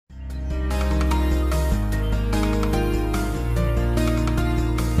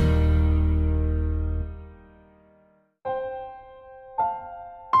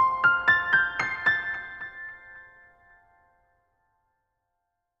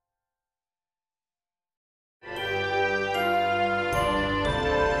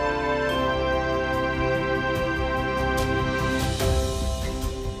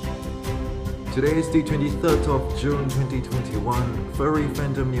Today is the 23rd of June 2021. Furry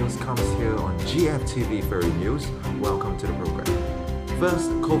fandom news comes here on GFTV Furry News. Welcome to the program.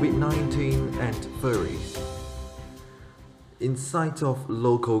 First, COVID-19 and furries. In sight of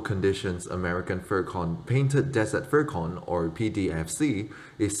local conditions, American FurCon Painted Desert FurCon, or PDFC,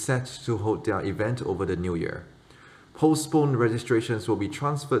 is set to hold their event over the new year. Postponed registrations will be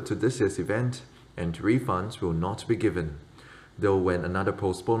transferred to this year's event, and refunds will not be given. Though when another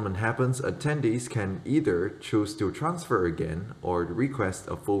postponement happens, attendees can either choose to transfer again or request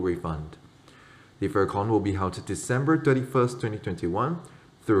a full refund. The FurCon will be held December 31st, 2021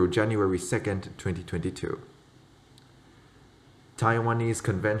 through January 2nd, 2022. Taiwanese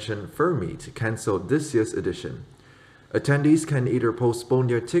convention Fur Meet cancelled this year's edition. Attendees can either postpone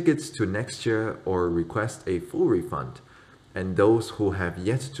their tickets to next year or request a full refund, and those who have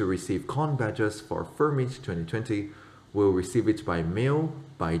yet to receive con badges for Fur Meet 2020 will receive it by mail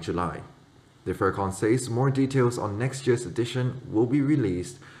by July. The FurCon says more details on next year's edition will be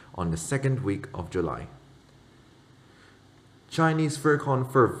released on the second week of July. Chinese FurCon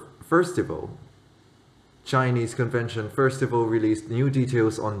Festival. Chinese Convention Festival released new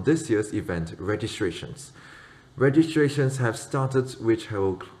details on this year's event registrations. Registrations have started, which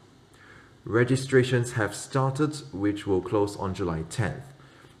will close on July 10th.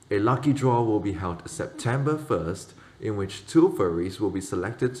 A lucky draw will be held September 1st, in which 2 furries will be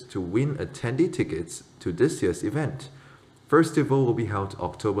selected to win attendee tickets to this year's event. Festival will be held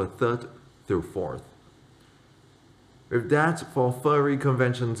October 3rd through 4th. With that, for furry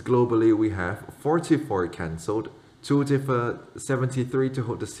conventions globally, we have 44 cancelled, 73 to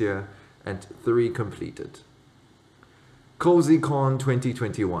hold this year, and 3 completed. CozyCon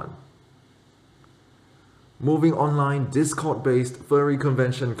 2021. Moving online, Discord-based furry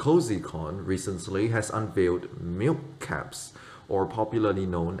convention CozyCon recently has unveiled milk caps, or popularly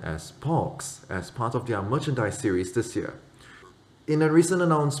known as POCs, as part of their merchandise series this year. In a recent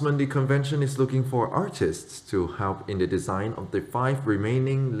announcement, the convention is looking for artists to help in the design of the 5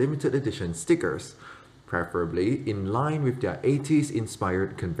 remaining limited edition stickers, preferably in line with their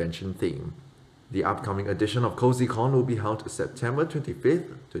 80s-inspired convention theme. The upcoming edition of CozyCon will be held September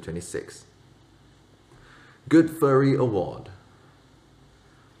 25th to 26th. Good Furry Award.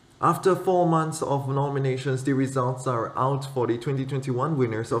 After 4 months of nominations, the results are out for the 2021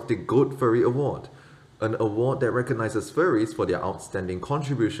 winners of the Good Furry Award, an award that recognizes furries for their outstanding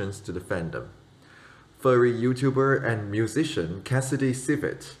contributions to the fandom. Furry YouTuber and musician Cassidy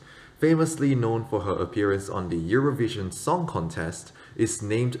Sivet, famously known for her appearance on the Eurovision Song Contest, is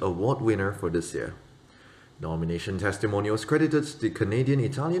named award winner for this year. Nomination testimonials credited the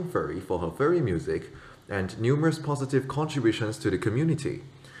Canadian-Italian furry for her furry music and numerous positive contributions to the community,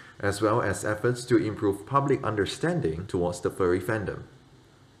 as well as efforts to improve public understanding towards the furry fandom.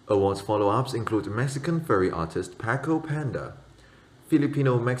 Awards follow-ups include Mexican furry artist Paco Panda,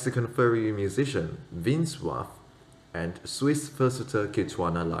 Filipino-Mexican furry musician Vince Waff, and Swiss fursuiter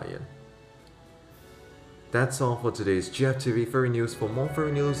Kitwana Lion. That's all for today's GFTV Furry News. For more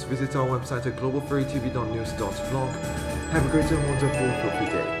furry news, visit our website at globalfurrytv.news.blog. Have a great and wonderful furry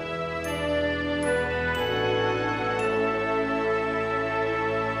day.